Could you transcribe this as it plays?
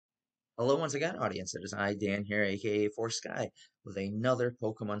Hello once again, audience. It is I, Dan here, aka For Sky, with another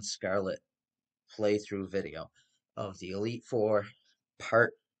Pokemon Scarlet playthrough video of the Elite Four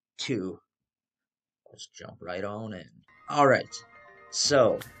Part 2. Let's jump right on in. Alright,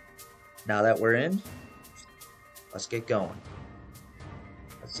 so now that we're in, let's get going.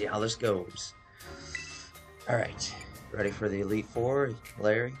 Let's see how this goes. Alright, ready for the Elite Four,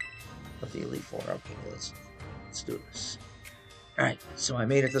 Larry? Of the Elite Four, okay, let's do this. Alright, so I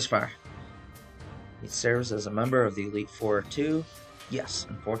made it this far. He serves as a member of the Elite Four too. Yes,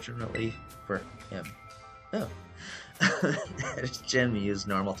 unfortunately for him. Oh. At his gym, he used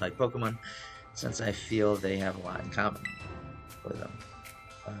normal type Pokemon, since I feel they have a lot in common with them.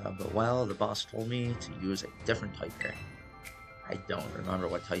 But well, the boss told me to use a different type here. I don't remember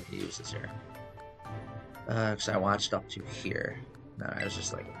what type he uses here. Because I watched up to here. No, I was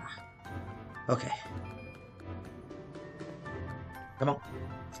just like, ah. Okay. Come on,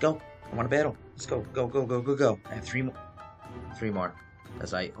 let's go. I want to battle. Let's go, go, go, go, go, go. I have three more.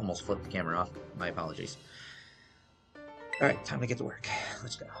 As I almost flipped the camera off. My apologies. Alright, time to get to work.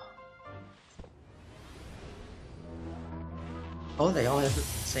 Let's go. Oh, they all have the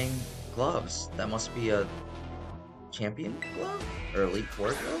same gloves. That must be a champion glove? Or Elite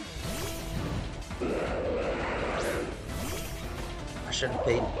Four glove? I should have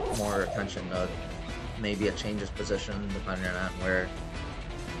paid more attention to maybe it changes position depending on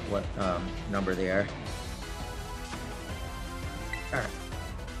what number they are. Alright.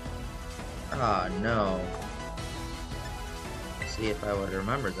 Ah, no. See, if I would have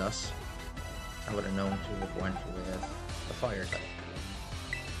remembered this, I would have known to have went with the fire type.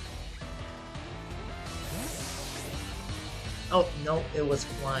 Oh, no, it was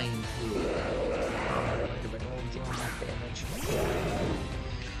flying too. Oh, damage.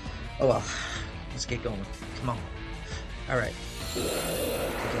 Oh well, let's get going. Come on. Alright.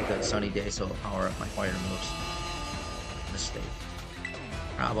 Okay, good sunny day, so I'll power up my fire moves. Mistake.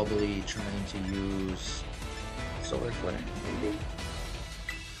 Probably trying to use Solar Flare, maybe?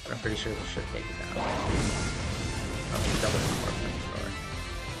 But I'm pretty sure this should take it down. Okay, double more flamethrower.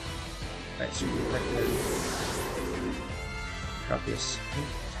 Alright, super effective. Tropius.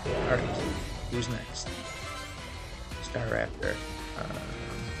 Alright, who's next? Staraptor.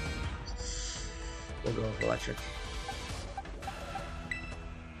 We'll go with electric.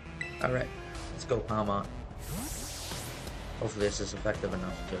 Alright, let's go Palma. Hopefully this is effective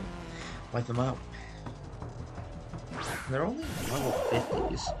enough to wipe them out. They're only level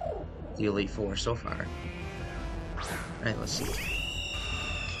 50s, the Elite Four so far. Alright, let's see.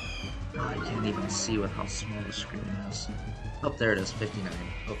 Oh, I can't even see with how small the screen is. Oh, there it is, 59.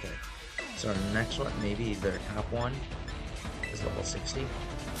 Okay. So the next one, maybe their top one, is level 60.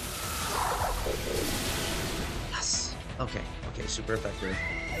 Yes! Okay, okay, super effective.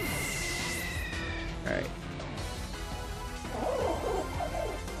 Alright.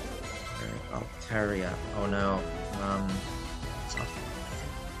 Alright, Altaria. Oh no.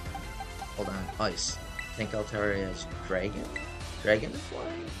 Hold on. Ice. I think Altaria is Dragon? Dragon is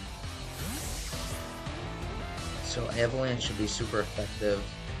flying? So Avalanche should be super effective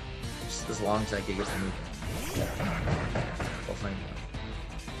just as long as I can get the movement. We'll find out.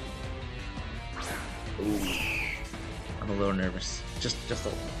 Ooh. I'm a little nervous. Just a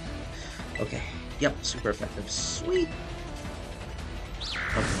little. Okay. Yep, super effective. Sweet!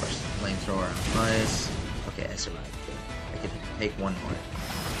 Of course, flamethrower on ice. Okay, I survived. I could take one more.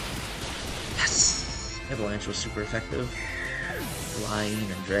 Yes! Avalanche was super effective.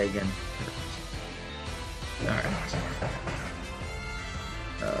 Flying and dragon. Alright.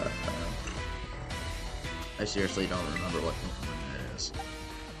 I seriously don't remember what Pokemon that is.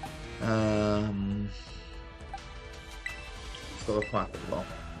 Let's go with Quackable.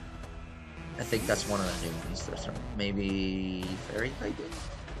 I think that's one of the new ones. There's maybe Fairy typing?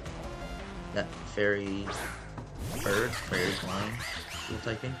 That Fairy bird? Fairy flying? Dual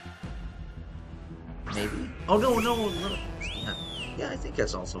typing? Maybe? Oh no, no, no. Yeah, I think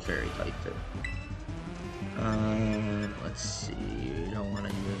that's also Fairy type too. Let's see. We don't want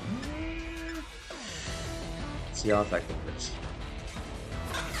to use. Let's see how effective it is.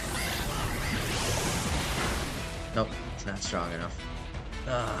 Nope, it's not strong enough.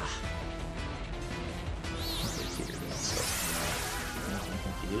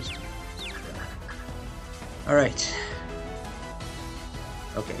 Confused. Yeah. Alright.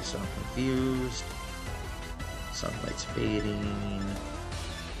 Okay, so I'm confused. Sunlight's fading.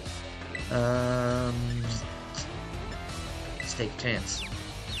 Let's take a chance.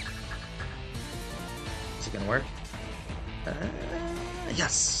 Is it gonna work?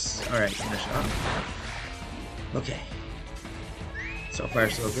 Yes! Alright, finish it off. Okay. So far,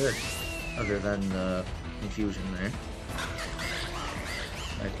 so good. other than the confusion there.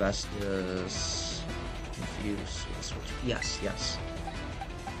 My best is confuse. Yes, yes.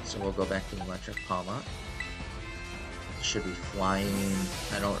 So we'll go back to electric Palma. Should be flying.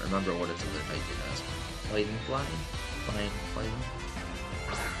 I don't remember what its other typing is. Fighting, flying, flying, fighting.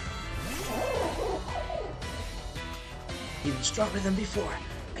 Even stronger than before.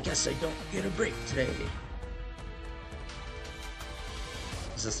 I guess I don't get a break today.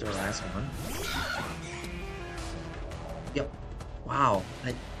 Is this their last one? Yep. Wow.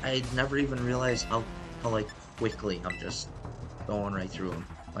 I never even realized how like quickly I'm just going right through them.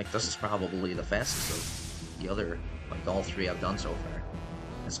 Like this is probably the fastest of the other, like all three I've done so far.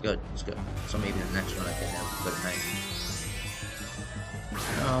 That's good. That's good. So maybe the next one I can have a good night.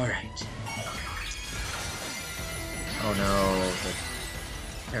 All right. Oh no,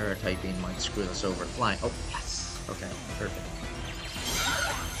 the terror typing might screw us over. Flying. Oh, yes. Okay, perfect.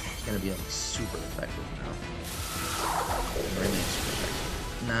 It's gonna be like super effective now. Really super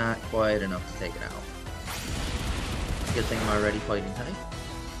effective. Not quite enough to take it out. Good thing I'm already fighting type.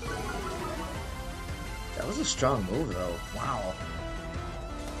 That was a strong move though. Wow.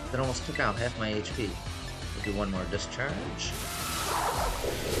 That almost took out half my HP. We'll do one more discharge.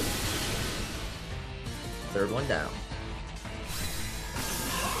 Third one down.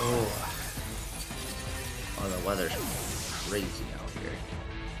 Oh, the weather's crazy out here.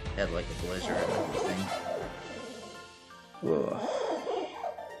 Had like a blizzard and everything. Whoa.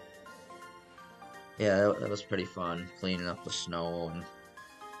 Yeah, that was pretty fun, cleaning up the snow and...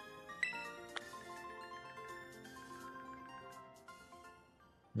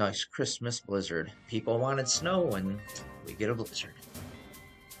 Nice Christmas blizzard. People wanted snow and we get a blizzard.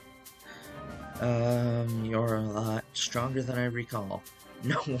 You're a lot stronger than I recall.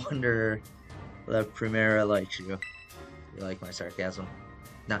 No wonder the Primera likes you. You like my sarcasm?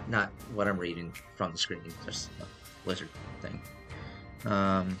 Not what I'm reading from the screen, just the blizzard thing.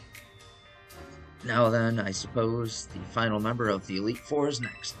 Now then, I suppose the final member of the Elite Four is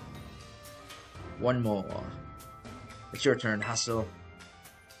next. One more. It's your turn, Hassel.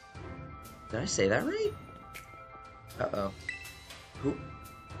 Did I say that right? Uh-oh. Who?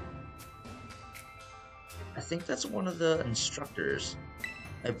 I think that's one of the instructors.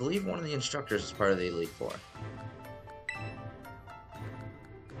 I believe one of the instructors is part of the Elite Four.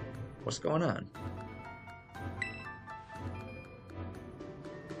 What's going on?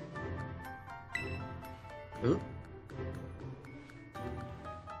 Ooh.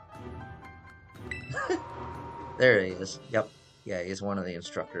 There he is. Yep. Yeah, he's one of the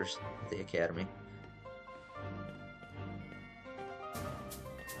instructors at the academy.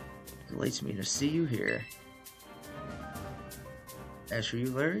 Delights me to see you here. As for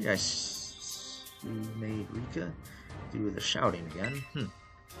you, Larry, I see you made Rika do the shouting again.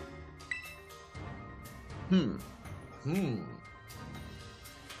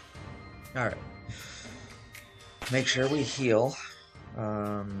 Alright. Make sure we heal.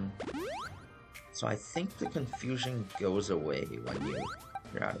 So I think the confusion goes away when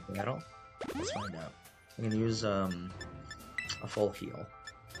you're out of battle. Let's find out. I'm gonna use a full heal.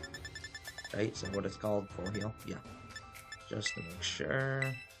 Right? Is that what it's called? Full heal? Yeah. Just to make sure.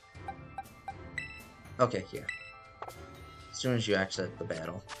 Okay, here. As soon as you exit the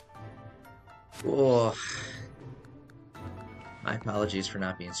battle. Whoa. My apologies for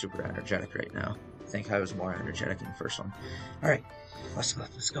not being super energetic right now. I think I was more energetic in the first one. Alright, let's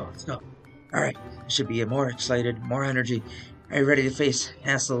go. Alright, I should be more excited, more energy. Are you ready to face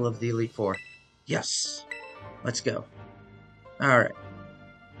Hassel of the Elite Four? Yes. Let's go. Alright.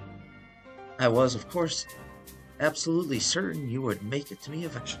 I was, of course, absolutely certain you would make it to me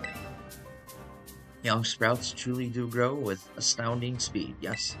eventually. Young sprouts truly do grow with astounding speed,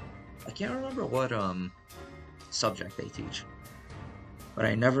 yes. I can't remember what subject they teach, but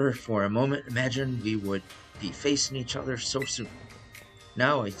I never for a moment imagined we would be facing each other so soon.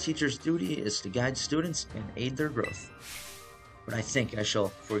 Now a teacher's duty is to guide students and aid their growth, but I think I shall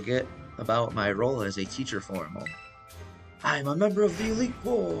forget about my role as a teacher for a moment. I am a member of the Elite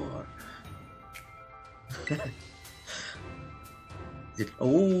Four!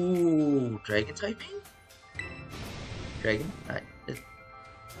 Dragon typing? Dragon? It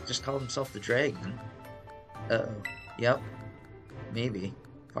just called himself the Dragon. Uh-oh. Yep. Maybe.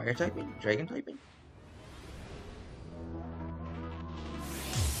 Fire typing? Dragon typing?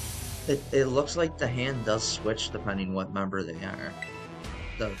 It looks like the hand does switch depending what member they are.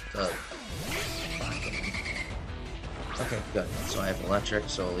 Okay, good. So I have electric,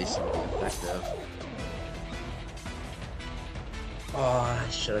 so at least it'll be effective. Oh, I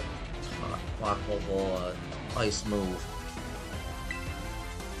should have blocked ice move.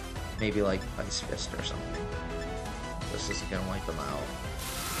 Maybe like Ice Fist or something. This isn't gonna wipe them out.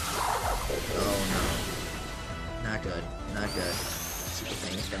 Oh no. Not good. Not good. Stupid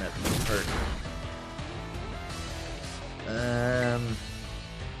thing's gonna hurt.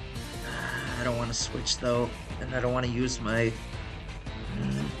 I don't want to switch though, and I don't want to use my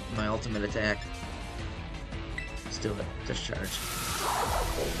ultimate attack. Let's do it. Discharge.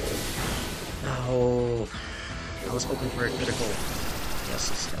 No. I was hoping for a critical. Yes,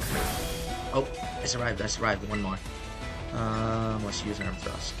 it's still. Oh, I survived. I survived. One more. Let's use arm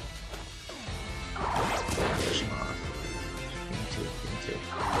thrust. Push him off. Give me two. Give me two.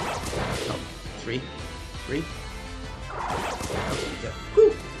 Oh, three. Three. Okay, good.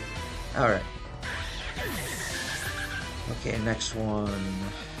 Whew. Alright. Okay, next one.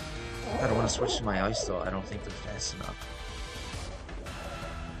 I don't want to switch to my ice though. I don't think they're fast enough.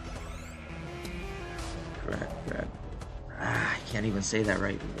 Grab. Ah, I can't even say that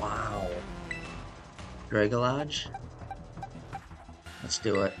right. Wow. Dragolodge? Let's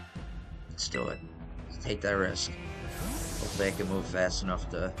do it. Let's do it. Let's take that risk. Hopefully I can move fast enough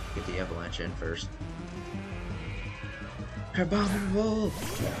to get the avalanche in first. Carbonable!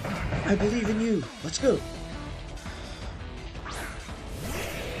 I believe in you! Let's go!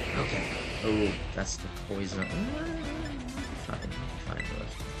 Okay. Oh, that's the poison. Fine with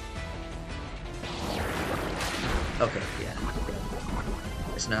it. Okay, yeah.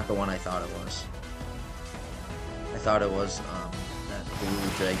 It's not the one I thought it was. I thought it was, that blue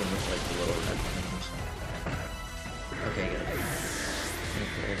dragon with, like, the little red wings. Okay, good.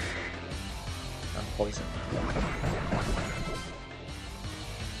 Okay. I'm poisoned.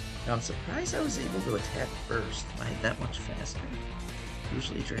 Now, I'm surprised I was able to attack first. Am I that much faster?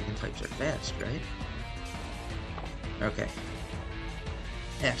 Usually dragon types are fast, right? Okay.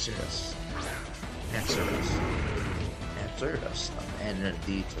 Exodus. I'm adding a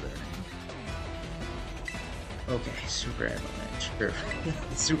D to their name. Okay, Super Avalanche.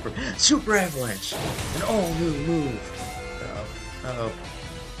 Super Avalanche! An all-new move! Uh-oh.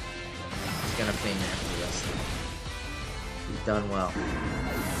 He's gonna faint after this. He's done well.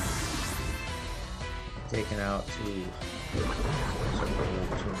 Taken out two.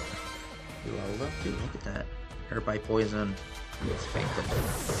 Look at that. Hurt by poison. It's fainted.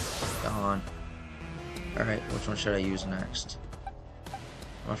 Gone. Alright, which one should I use next?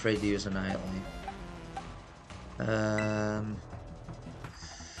 I'm afraid to use Annihilate.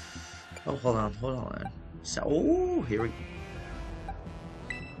 Oh, hold on. So, oh, here we go.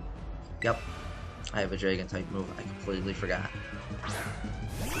 Yep. I have a dragon type move. I completely forgot.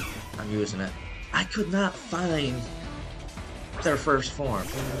 I'm using it. I could not find their first form.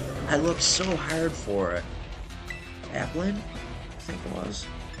 I looked so hard for it. Applin? I think it was.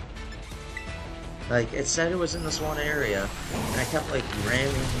 Like, it said it was in this one area, and I kept, like,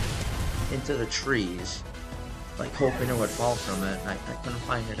 ramming into the trees, like, hoping it would fall from it, and I couldn't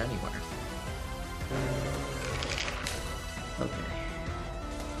find it anywhere. Okay.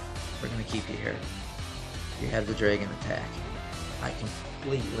 We're gonna keep you here. You have the dragon attack. I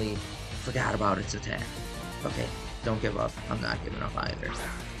completely forgot about its attack. Okay, don't give up. I'm not giving up either.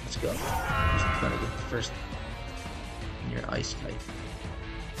 Let's go. Just gonna get the first in your ice type.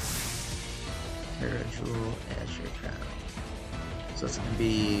 Terra Jewel as your crown. So it's gonna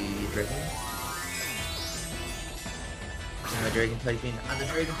be dragon. Am I dragon typing? On the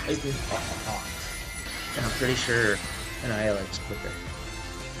dragon typing. And I'm pretty sure Annihilate's quicker.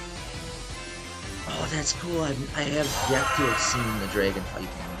 Oh, that's cool. I have yet to have seen the dragon typing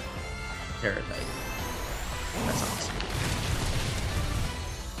Terra type. That's awesome.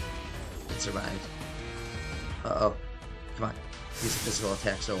 It survived. Uh-oh. Come on. Use a physical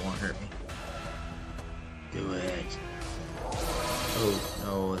attack so it won't hurt me. Do it. Oh,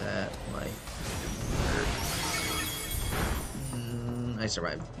 no, that might hurt. I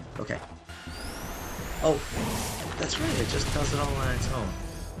survived. Okay. Oh, that's right. It just does it all on its own.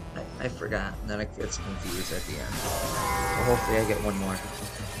 I forgot. And then it gets confused at the end. So hopefully I get one more.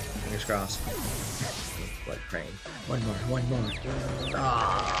 Fingers crossed. Blood praying. One more.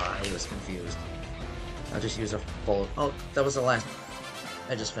 Ah, he was confused. I'll just use a full. Oh, that was the last.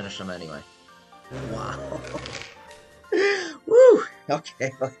 I just finished him anyway. Wow. Woo!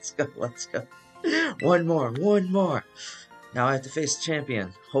 Okay, let's go. One more. Now I have to face the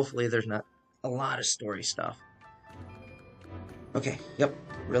champion. Hopefully there's not a lot of story stuff. Okay, yep,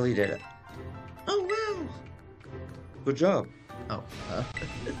 really did it. Oh, wow! Good job. Oh,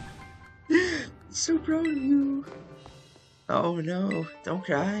 so proud of you. Oh no, don't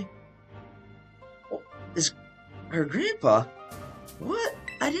cry. Oh, is her grandpa? What?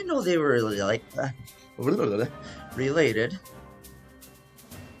 I didn't know they were really like related.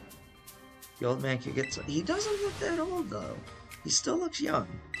 The old man could get... He doesn't look that old, though. He still looks young.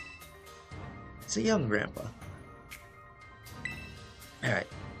 It's a young grandpa. Alright.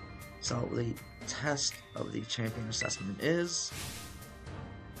 So, the test of the champion assessment is...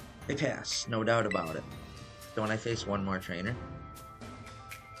 a pass, no doubt about it. Don't I face one more trainer?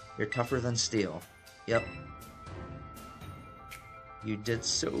 You're tougher than steel. Yep. You did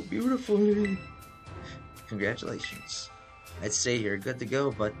so beautifully. Congratulations. I'd say you're good to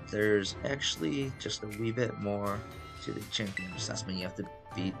go, but there's actually just a wee bit more to the champion assessment. You have to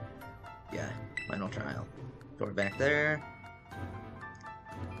beat, final trial. Door back there.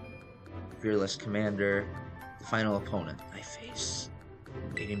 Fearless Commander, the final opponent I face.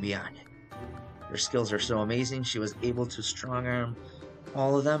 Waiting beyond it. Her skills are so amazing, she was able to strong arm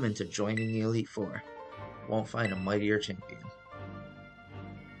all of them into joining the Elite Four. Won't find a mightier champion.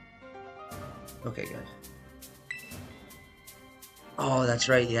 Okay, good. Oh, that's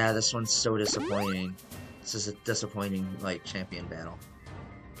right, yeah, this one's so disappointing. This is a disappointing, champion battle.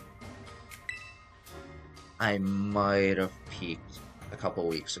 I might have peeked a couple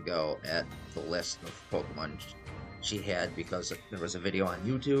weeks ago at the list of Pokemon she had because there was a video on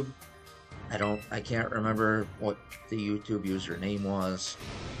YouTube. I can't remember what the YouTube username was,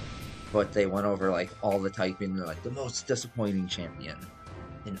 but they went over all the typing, the most disappointing champion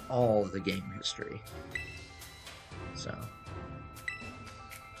in all the game history. So,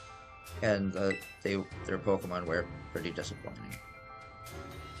 and their Pokemon were pretty disappointing.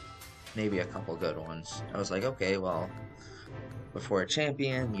 Maybe a couple good ones. I was like, okay, well, before a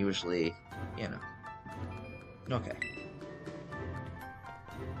champion, usually, okay.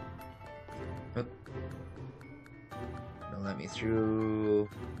 Don't let me through.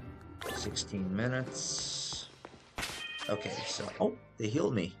 16 minutes. Okay, so... Oh, they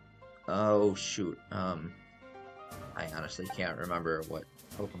healed me. Oh, shoot. I honestly can't remember what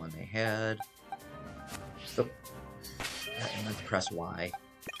Pokemon they had. Oh. I meant to press Y.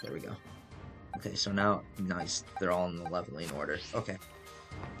 There we go. Okay, so now... Nice. They're all in the leveling order. Okay.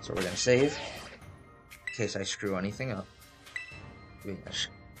 So we're gonna save. In case I screw anything up. I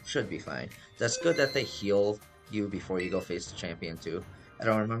should be fine. That's good that they heal you before you go face the champion too. I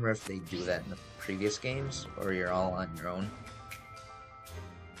don't remember if they do that in the previous games, or you're all on your own.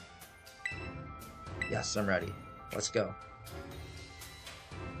 Yes, I'm ready. Let's go.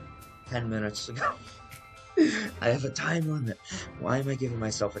 10 minutes to go. I have a time limit. Why am I giving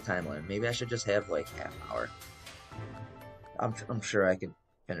myself a time limit? Maybe I should just have half hour. I'm sure I could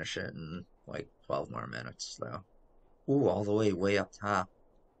finish it in 12 more minutes though. Ooh, all the way up top.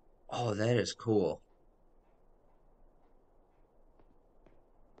 Oh, that is cool.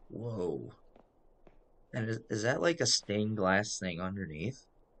 Whoa. And is that a stained glass thing underneath?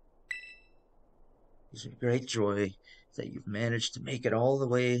 It's a great joy that you've managed to make it all the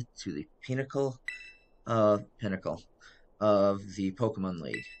way to the pinnacle of the Pokemon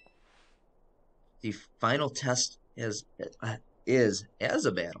League. The final test is as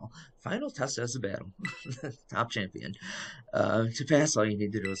a battle. Final test as a battle. Top champion. To pass, all you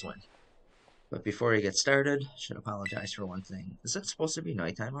need to do is win. But before I get started, I should apologize for one thing. Is it supposed to be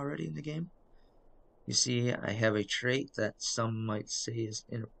nighttime already in the game? You see, I have a trait that some might say is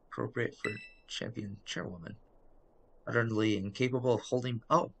inappropriate for champion chairwoman. Utterly incapable of holding...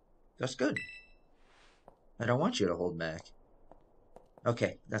 Oh, that's good. I don't want you to hold back.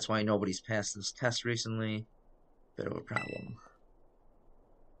 Okay, that's why nobody's passed this test recently. Bit of a problem.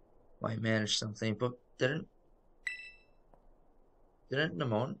 Well, I managed something, but didn't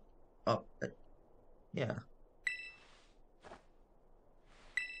Namon... Oh, yeah.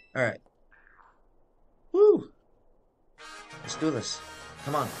 Alright. Woo! Let's do this.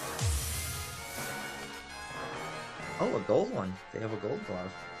 Come on. Oh, a gold one. They have a gold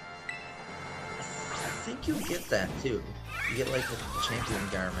glove. I think you get that too. You get a champion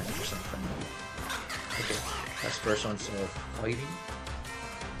garment or something. Okay, that's first one, so fighting.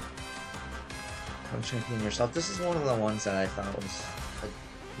 Come champion yourself. This is one of the ones that I thought was,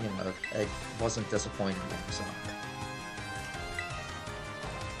 it wasn't disappointing when I saw it.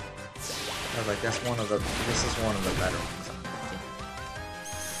 I was like, this is one of the better ones on the team.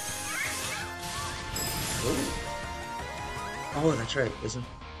 Ooh. Oh, that's right. Isn't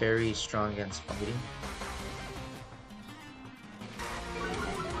Barry strong against fighting?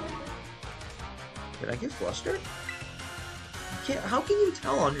 Did I get flustered? How can you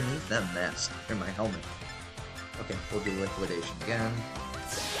tell underneath that mask in my helmet? Okay, we'll do liquidation again.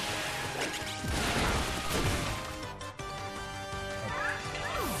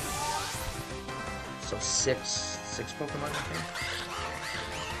 So six Pokemon, I think.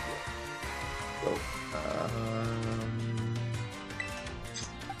 So,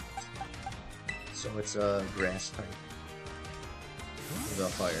 So it's a grass type. We'll go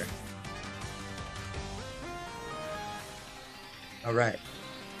fire. Alright.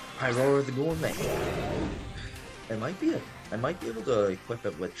 Pyro the Gourmet. I might be able to equip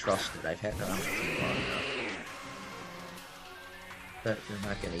it with Trusted. I've had it on for too long now. But you're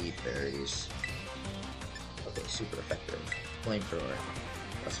not gonna eat berries. Okay, super effective. Flamethrower.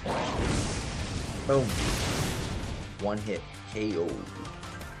 Let's finish. Boom. One hit. KO.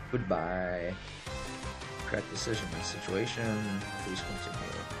 Goodbye. Correct decision in this situation. Please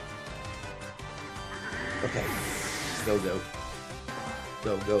continue. Okay. Go, go.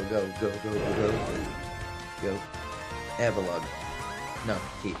 Go, go, go, go, go, go, go. Go. Avalug. No,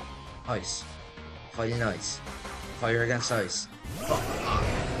 keep. Ice. Fighting ice. Fire against ice.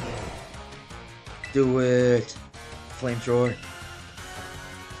 Do it. Flamethrower.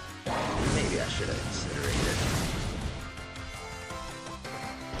 Maybe I should have incinerated.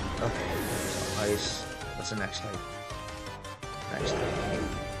 Okay, so ice. What's the next type? Next type.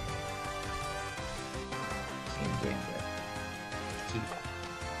 King Gambit. Keep.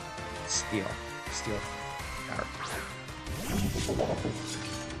 Steel. Steel. Dark.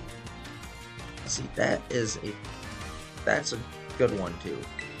 See, that's a good one too.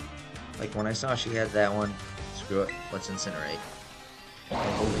 Like when I saw she had that one, screw it, let's incinerate.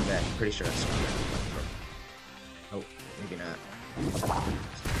 I'm holding back, pretty sure that's stronger. Oh, maybe not.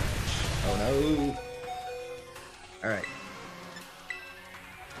 Oh no! Alright.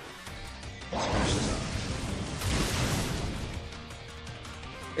 Let's finish this off.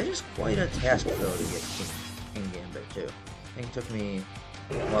 It is quite a task though to get King Gambit too. I think it took me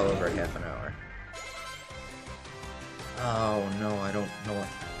well over half an hour. Oh no, I don't know what.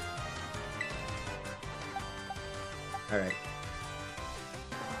 Alright.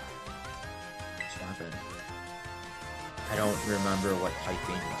 Swap in. I don't remember what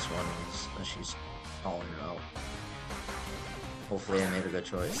typing this one is that she's calling out. Hopefully I made a good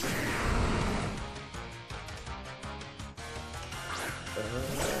choice.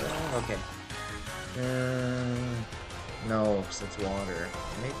 Okay. No, because it's water.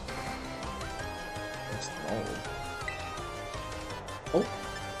 Maybe. It's mold. Oh!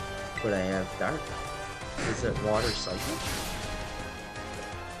 But I have dark. Is it water cycle?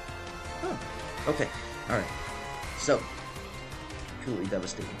 Oh, okay. Alright. So, truly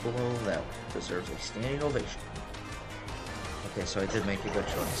devastating blow that deserves a standing ovation. Okay, so I did make a good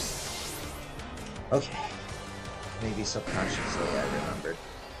choice. Okay. Maybe subconsciously I remembered.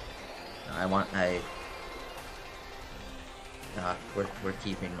 We're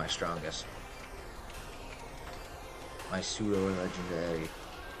keeping my strongest. My pseudo-legendary.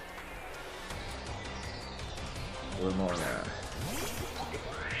 Limona.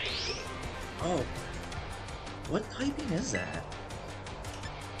 Oh! What typing is that?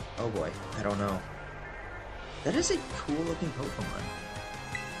 Oh boy, I don't know. That is a cool looking Pokemon.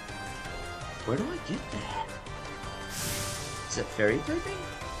 Where do I get that? Is it fairy typing?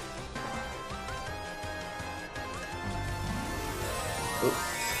 Oh,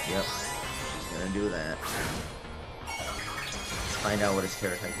 yep. She's gonna do that. Let's find out what his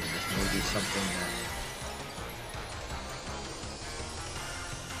Terra typing is. Maybe something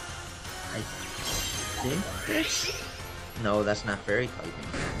I think this? No, that's not fairy typing.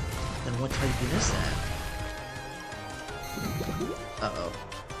 Then what typing is that? Uh-oh.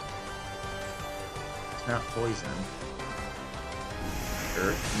 It's not poison.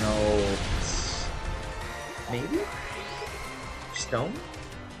 Earth? No. It's... maybe? Stone?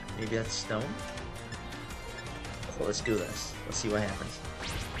 Maybe that's stone? So let's do this. Let's see what happens.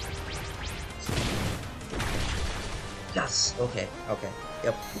 Yes! Okay, okay.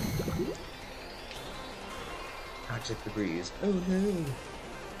 Yep. Toxic debris. Oh no!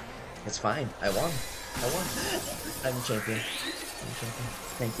 It's fine. I won. I won. I'm a champion. I'm a champion.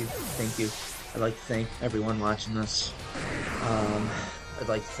 Thank you. Thank you. I'd like to thank everyone watching this. I'd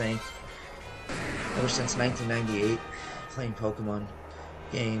like to thank, ever since 1998, playing Pokemon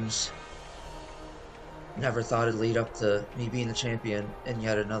games. Never thought it'd lead up to me being the champion in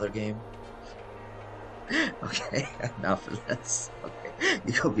yet another game. Okay, enough of this. Okay,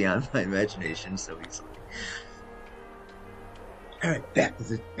 you go beyond my imagination so easily. Alright, back to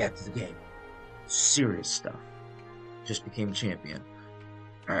the game. Serious stuff. Just became champion.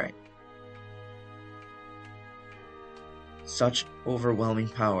 Alright. Such overwhelming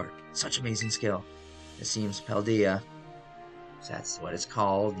power. Such amazing skill. It seems Paldea. That's what it's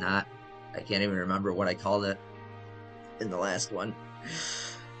called, not... I can't even remember what I called it in the last one.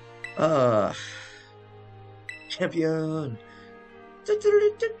 Champion!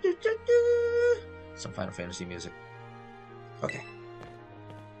 Some Final Fantasy music. Okay.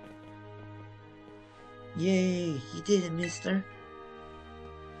 Yay, you did it, mister.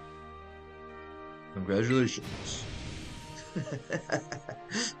 Congratulations.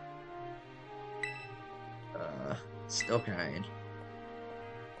 uh, Still crying.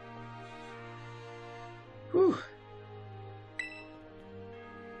 Whew.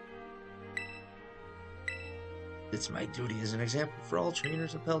 It's my duty as an example for all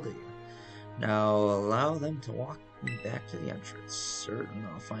trainers of Paldea. Now allow them to walk me back to the entrance. Certain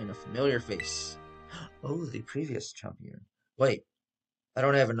I'll find a familiar face. Oh, the previous champion. Wait, I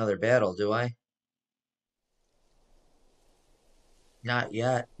don't have another battle, do I? Not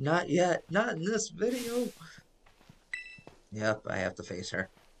yet. Not yet. Not in this video. Yep, I have to face her.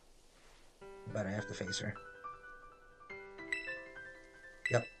 But I have to face her.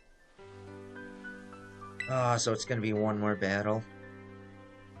 Yep. Ah, so it's gonna be one more battle.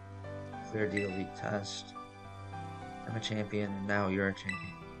 Clear the elite test. I'm a champion, and now you're a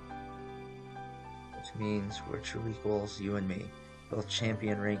champion. Which means we're true equals, you and me. Both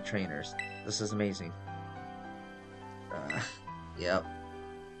champion rank trainers. This is amazing. Yep.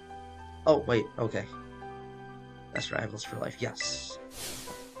 Oh, wait, okay. Best rivals for life, yes.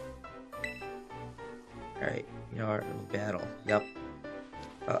 Alright, you know our battle. Yep.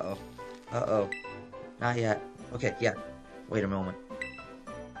 Uh-oh. Uh-oh. Not yet. Okay, yeah. Wait a moment.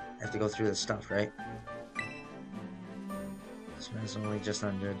 I have to go through this stuff, right? This match only just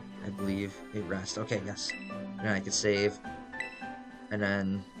ended, I believe. A rest. Okay, yes. And I could save. And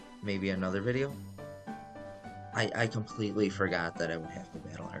then maybe another video. I completely forgot that I would have to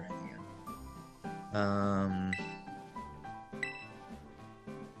battle her again.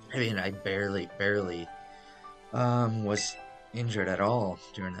 I mean, I barely was injured at all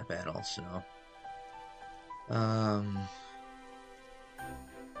during that battle, so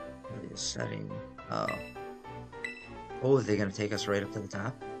what is setting? Oh, are they gonna take us right up to the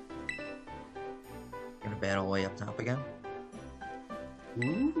top? Gonna battle way up top again?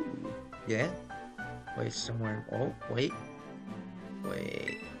 Ooh, yeah. Wait, somewhere. Oh, wait.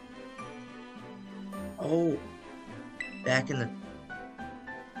 Oh, back in the.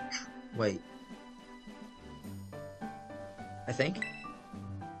 Wait. I think.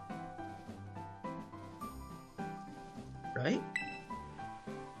 Right?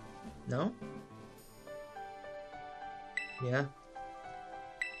 No? Yeah.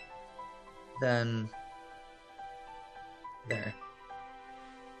 Then. There.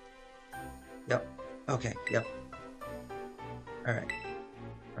 Yep. Okay, yep. Alright.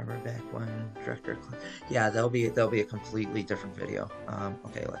 Remember back when Director... Yeah, there'll be a completely different video.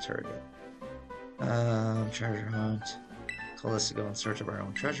 Okay, let's hurry it. Treasure hunt. Told us to go in search of our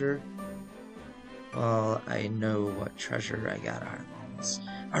own treasure. Well, I know what treasure I got out of this.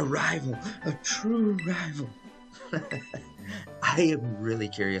 A rival! A true rival! I am really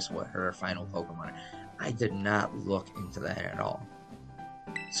curious what her final Pokemon are. I did not look into that at all.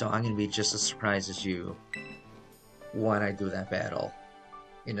 So I'm going to be just as surprised as you when I do that battle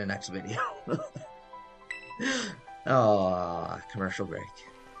in the next video. Oh, commercial break.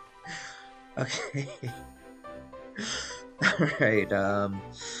 Okay. Alright,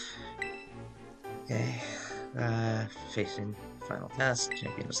 okay. Facing final test,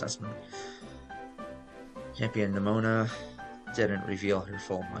 champion assessment. Champion Nimona didn't reveal her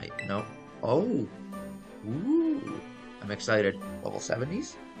full might. Nope. Oh! Ooh! I'm excited. Level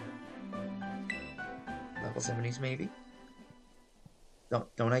 70s? Level 70s maybe?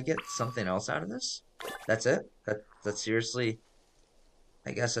 Don't I get something else out of this? That's it? That's seriously...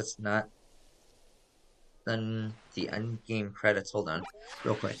 I guess it's not... Then the end game credits... Hold on.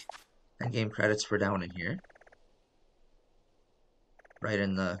 Real quick. End game credits were down in here. Right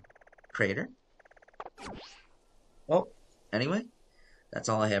in the crater. Well, anyway. That's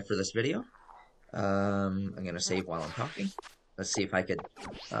all I have for this video. I'm going to save while I'm talking. Let's see if I could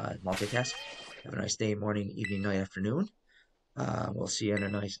multitask. Have a nice day, morning, evening, night, afternoon. We'll see you in a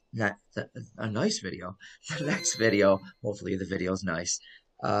nice video. The next video. Hopefully the video's nice.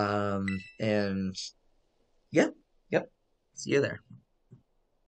 And yeah, yep. See you there.